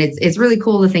 And it's really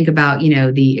cool to think about,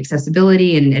 the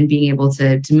accessibility and being able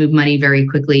to move money very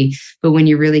quickly. But when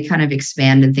you really kind of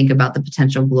expand and think about the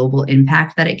potential global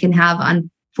impact that it can have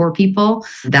for people,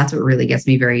 that's what really gets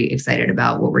me very excited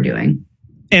about what we're doing.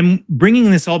 And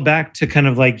bringing this all back to kind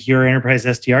of like your enterprise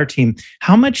SDR team,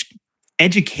 how much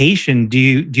education do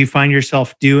you find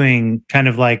yourself doing, kind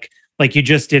of like you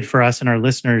just did for us and our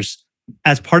listeners,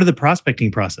 as part of the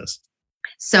prospecting process?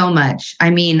 So much.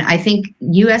 I mean, I think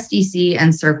USDC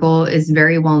and Circle is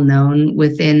very well known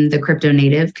within the crypto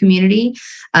native community.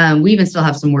 We even still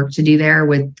have some work to do there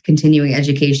with continuing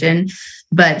education.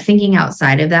 But thinking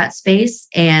outside of that space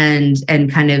and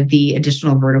kind of the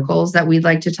additional verticals that we'd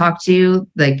like to talk to,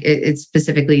 like it's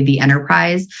specifically the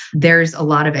enterprise, there's a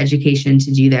lot of education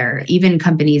to do there. Even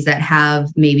companies that have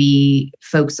maybe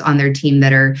folks on their team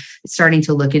that are starting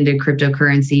to look into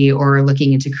cryptocurrency or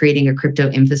looking into creating a crypto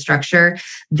infrastructure,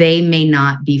 they may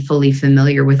not be fully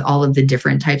familiar with all of the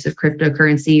different types of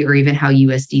cryptocurrency, or even how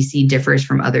USDC differs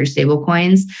from other stable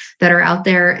coins that are out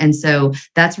there. And so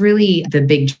that's really the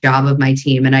big job of my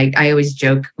team. And I always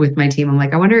joke with my team, I'm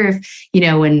like, I wonder if,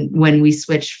 when we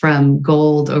switch from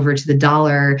gold over to the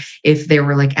dollar, if there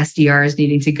were like SDRs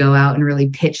needing to go out and really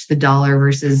pitch the dollar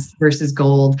versus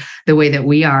gold the way that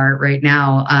we are right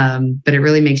now. But it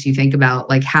really makes you think about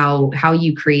like how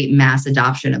you create mass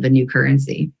adoption of a new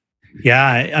currency.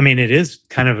 Yeah, I mean, it is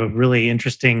kind of a really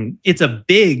interesting, it's a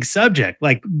big subject,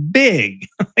 like big,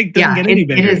 like doesn't get any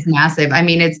bigger. It is massive. I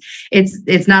mean,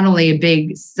 it's not only a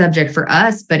big subject for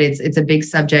us, but it's a big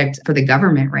subject for the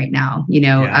government right now.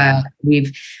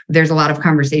 There's a lot of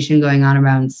conversation going on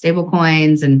around stable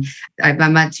coins, and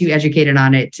I'm not too educated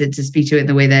on it to speak to it in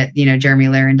the way that, Jeremy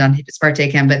Allaire and Don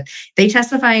Sparte can, but they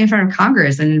testify in front of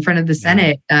Congress and in front of the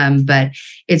Senate. But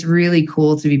it's really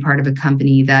cool to be part of a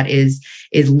company that is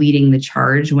leading the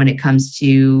charge when it comes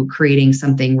to creating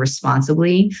something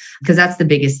responsibly, because that's the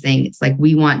biggest thing. It's like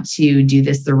we want to do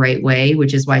this the right way,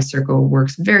 which is why Circle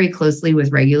works very closely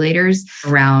with regulators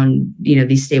around,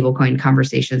 these stablecoin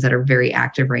conversations that are very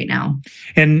active right now.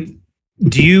 And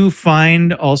do you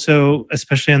find also,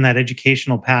 especially on that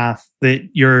educational path, that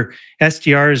your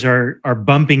SDRs are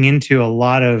bumping into a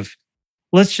lot of,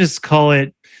 let's just call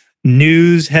it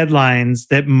news headlines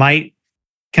that might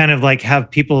kind of like have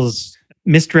people's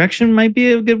misdirection, might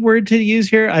be a good word to use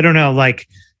here. I don't know. Like,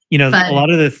 a lot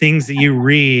of the things that you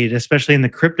read, especially in the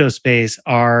crypto space,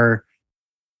 are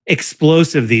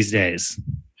explosive these days.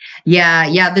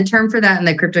 Yeah. The term for that in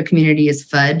the crypto community is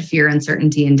FUD, fear,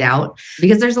 uncertainty, and doubt,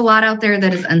 because there's a lot out there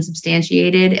that is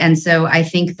unsubstantiated. And so I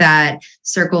think that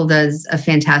Circle does a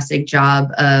fantastic job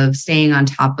of staying on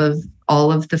top of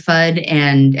all of the FUD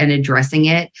and addressing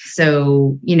it.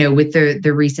 So, with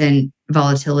the recent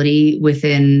volatility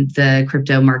within the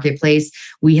crypto marketplace,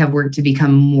 we have worked to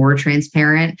become more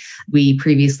transparent. We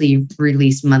previously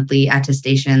released monthly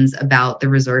attestations about the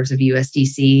reserves of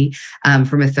USDC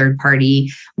from a third party.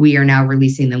 We are now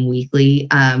releasing them weekly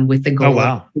with the goal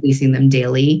of releasing them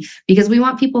daily, because we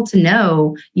want people to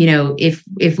know,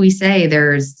 if we say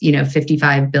there's,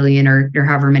 55 billion or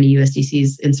however many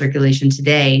USDCs in circulation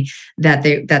today,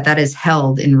 that is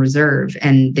held in reserve,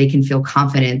 and they can feel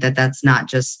confident that that's not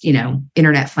just,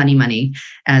 internet funny money,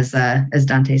 as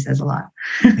Dante says a lot.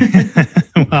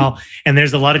 Well, and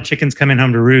there's a lot of chickens coming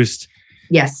home to roost.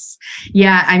 Yes.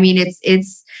 Yeah. I mean,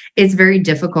 it's very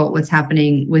difficult what's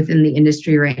happening within the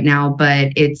industry right now,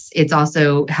 but it's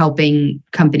also helping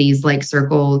companies like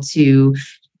Circle to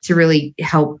to really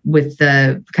help with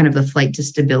the kind of the flight to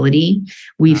stability.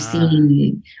 We've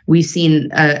seen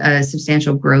a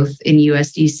substantial growth in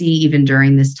USDC even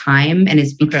during this time, and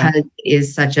it's because it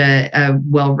is such a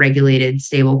well-regulated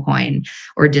stable coin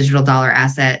or digital dollar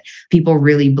asset. People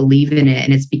really believe in it,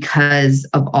 and it's because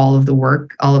of all of the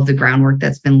work, all of the groundwork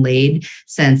that's been laid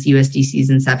since USDC's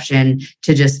inception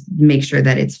to just make sure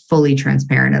that it's fully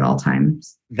transparent at all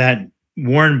times. That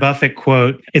Warren Buffett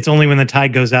quote, "It's only when the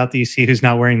tide goes out that you see who's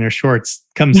not wearing their shorts,"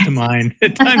 comes to mind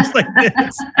at times like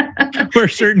this, where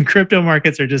certain crypto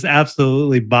markets are just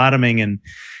absolutely bottoming and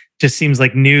just seems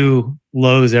like new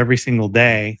lows every single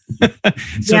day.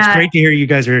 So it's great to hear you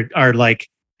guys are like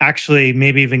actually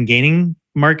maybe even gaining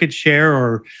market share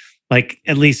or like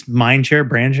at least mind share,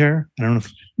 brand share. I don't know.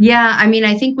 Yeah, I mean,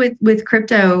 I think with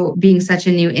crypto being such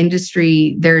a new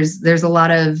industry, there's a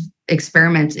lot of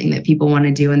experimenting that people want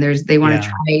to do, and they want to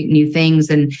try new things,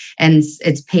 and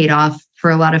it's paid off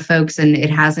for a lot of folks, and it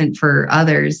hasn't for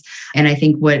others. And I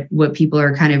think what people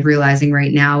are kind of realizing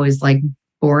right now is like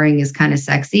boring is kind of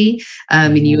sexy,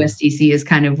 and USDC is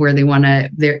kind of where they want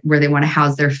to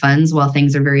house their funds while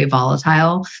things are very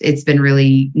volatile. It's been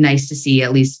really nice to see,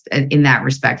 at least in that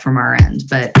respect, from our end.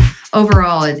 But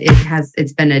overall,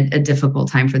 it's been a difficult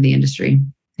time for the industry.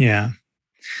 Yeah.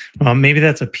 Well, maybe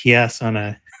that's a PS on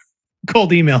a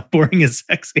cold email. Boring is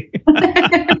sexy.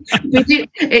 We do,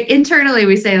 internally,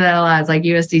 we say that a lot. It's like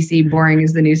USDC, boring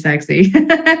is the new sexy.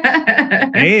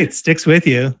 Hey, it sticks with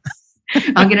you.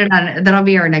 I'll get it on. That'll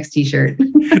be our next t-shirt.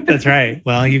 That's right.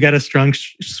 Well, you got a strong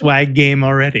swag game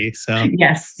already. So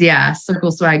yes. Yeah.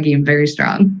 Circle swag game. Very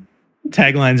strong.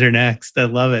 Taglines are next. I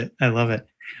love it.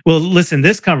 Well, listen,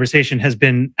 this conversation has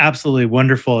been absolutely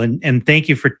wonderful. And thank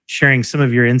you for sharing some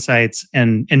of your insights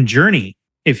and journey,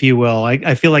 if you will.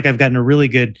 I feel like I've gotten a really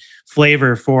good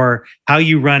flavor for how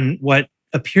you run what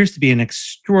appears to be an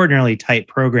extraordinarily tight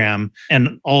program,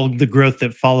 and all the growth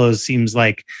that follows seems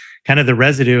like kind of the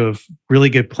residue of really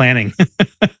good planning.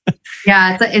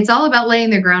 Yeah, it's all about laying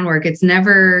the groundwork. It's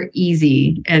never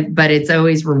easy, but it's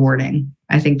always rewarding.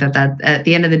 I think that at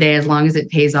the end of the day, as long as it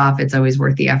pays off, it's always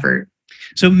worth the effort.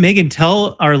 So Meaghan,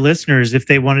 tell our listeners if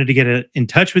they wanted to get in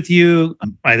touch with you,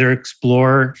 either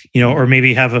explore, or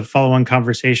maybe have a follow-on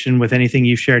conversation with anything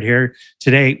you've shared here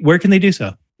today, where can they do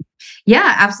so?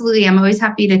 Yeah, absolutely. I'm always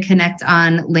happy to connect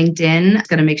on LinkedIn. I'm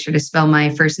going to make sure to spell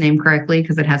my first name correctly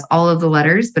because it has all of the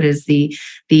letters, but is the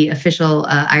official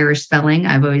Irish spelling,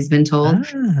 I've always been told.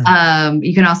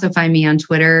 You can also find me on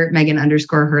Twitter,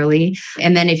 Meaghan_Hurley.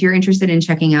 And then if you're interested in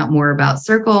checking out more about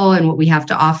Circle and what we have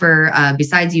to offer,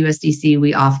 besides USDC,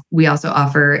 we also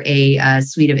offer a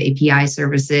suite of API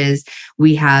services.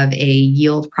 We have a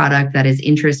yield product that is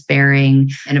interest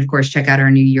bearing. And of course, check out our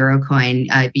new Eurocoin.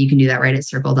 But you can do that right at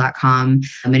circle.com.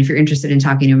 And if you're interested in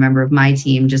talking to a member of my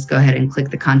team, just go ahead and click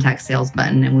the contact sales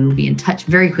button and we will be in touch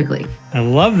very quickly. I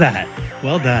love that.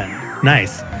 Well done.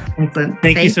 Nice. Excellent.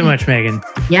 Thank you so much, Meaghan.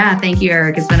 Yeah, thank you,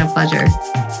 Eric. It's been a pleasure.